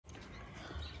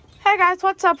Hey guys,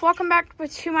 what's up? Welcome back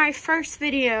to my first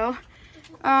video.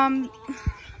 Welcome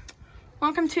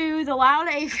to the loud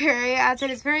aviary, as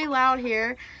it is very loud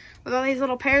here with all these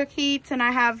little parakeets, and I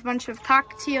have a bunch of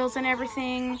cockatiels and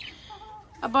everything,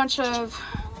 a bunch of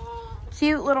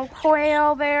cute little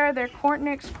quail there. They're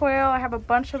Cornix quail. I have a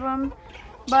bunch of them.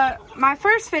 But my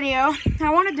first video,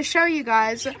 I wanted to show you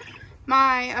guys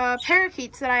my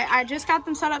parakeets that I just got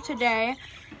them set up today.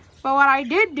 But what I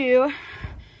did do,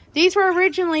 these were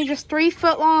originally just 3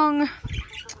 foot long,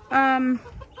 3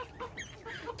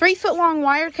 foot long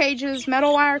wire cages,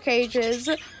 metal wire cages.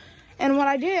 And what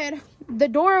I did, the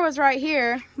door was right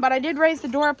here, but I did raise the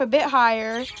door up a bit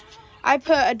higher. I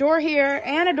put a door here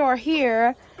and a door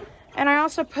here, and I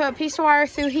also put a piece of wire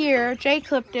through here.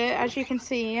 J-clipped it, as you can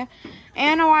see,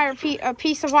 and a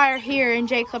piece of wire here, and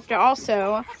J-clipped it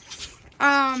also.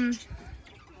 Then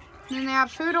they have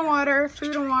food and water,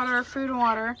 food and water, food and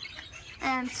water,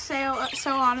 and so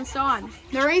on and so on.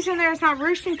 The reason there's not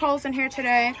roosting poles in here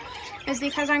today is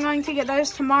because I'm going to get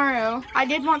those tomorrow. I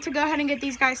did want to go ahead and get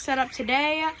these guys set up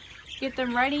today, get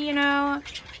them ready, you know,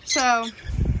 so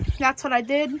that's what I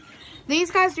did. These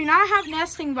guys do not have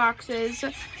nesting boxes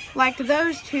like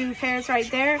those 2 pairs right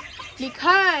there,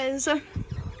 because the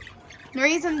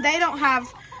reason these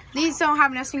don't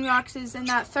have nesting boxes and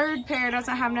that 3rd pair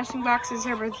doesn't have nesting boxes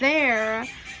over there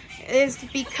is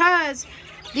because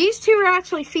these 2 are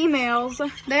actually females.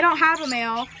 They don't have a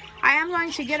male. I am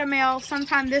going to get a male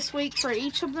sometime this week for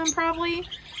each of them probably.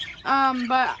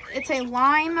 But it's a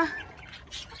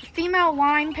female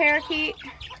lime parakeet.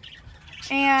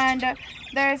 And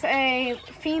there's a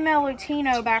female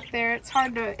Latino back there. It's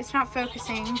not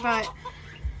focusing, but.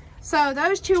 So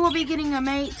those 2 will be getting a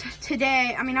mate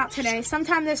today. I mean, not today,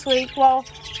 sometime this week. Well,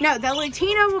 no, the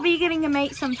Latino will be getting a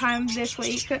mate sometime this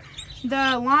week.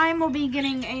 The lime will be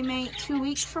getting a mate 2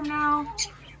 weeks from now.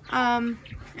 And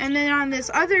then on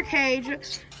this other cage,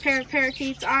 pair of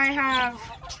parakeets, I have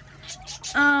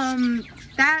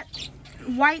that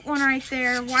white one right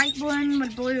there, white blend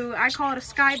with blue. I call it a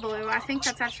sky blue. I think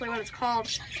that's actually what it's called.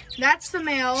 That's the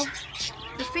male.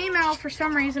 The female, for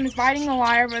some reason, is biting the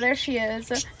wire, but there she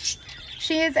is.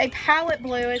 She is a palette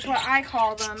blue, is what I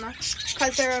call them,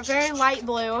 because they're a very light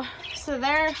blue. So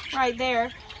they're right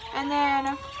there. And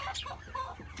then,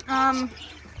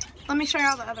 let me show you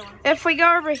all the other ones. If we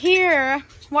go over here,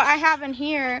 what I have in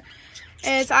here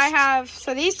is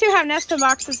so these 2 have nesting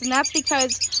boxes, and that's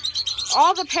because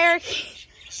all the parakeets,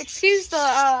 excuse the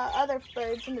other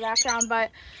birds in the background,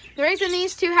 but the reason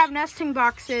these 2 have nesting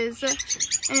boxes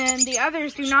and the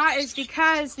others do not is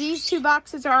because these 2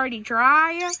 boxes are already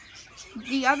dry.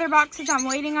 The other boxes I'm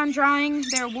waiting on drying.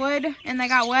 They're wood and they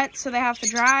got wet, so they have to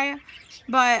dry.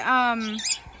 But,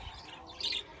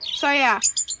 so yeah.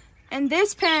 In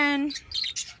this pen,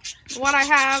 what I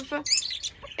have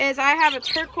is I have a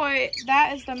turquoise.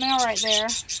 That is the male right there.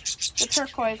 The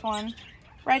turquoise one.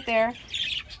 Right there.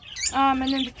 And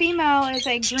then the female is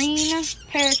a green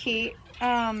parakeet.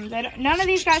 None of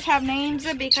these guys have names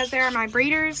because they are my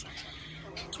breeders.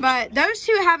 But those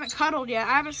 2 haven't cuddled yet.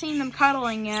 I haven't seen them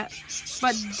cuddling yet.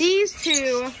 But these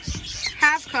 2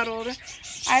 have cuddled.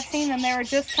 I've seen them. They were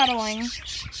just cuddling.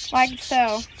 Like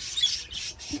so.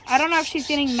 I don't know if she's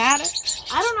getting mad.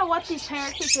 I don't know what these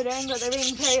parakeets are doing, but they're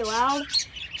being very loud.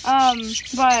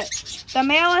 But the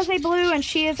male is a blue and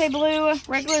she is a blue,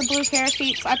 regular blue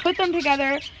parakeets. I put them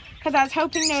together because I was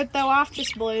hoping they would throw off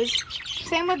just blues.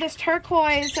 Same with this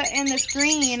turquoise and this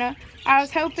green. I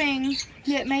was hoping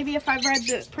that maybe if I bred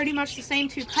pretty much the same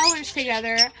 2 colors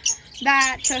together,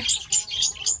 that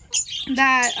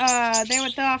they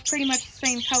would throw off pretty much the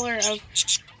same color of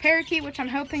parakeet, which I'm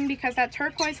hoping, because that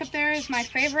turquoise up there is my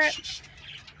favorite.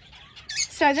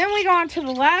 So then we go on to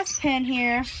the last pen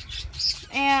here,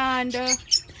 and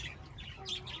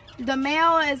the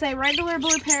male is a regular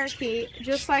blue parakeet,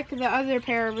 just like the other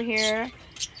pair over here.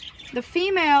 The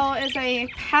female is a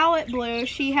palette blue.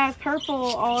 She has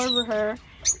purple all over her.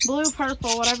 Blue,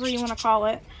 purple, whatever you want to call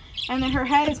it. And then her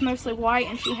head is mostly white,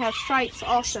 and she has stripes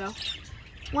also.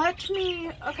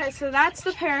 Okay, so that's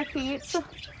the parakeets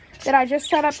that I just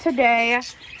set up today.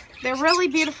 They're really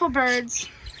beautiful birds.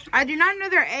 I do not know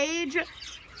their age,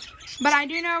 but I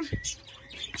do know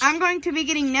I'm going to be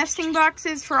getting nesting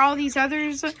boxes for all these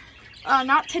others.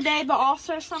 Not today, but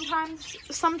also sometime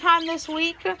this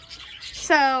week.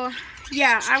 So,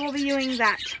 yeah, I will be doing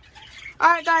that.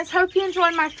 Alright guys, hope you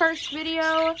enjoyed my first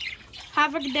video.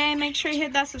 Have a good day. Make sure you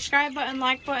hit that subscribe button,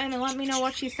 like button, and let me know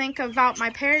what you think about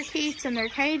my parakeets and their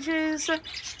cages.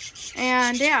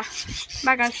 And yeah,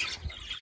 bye guys.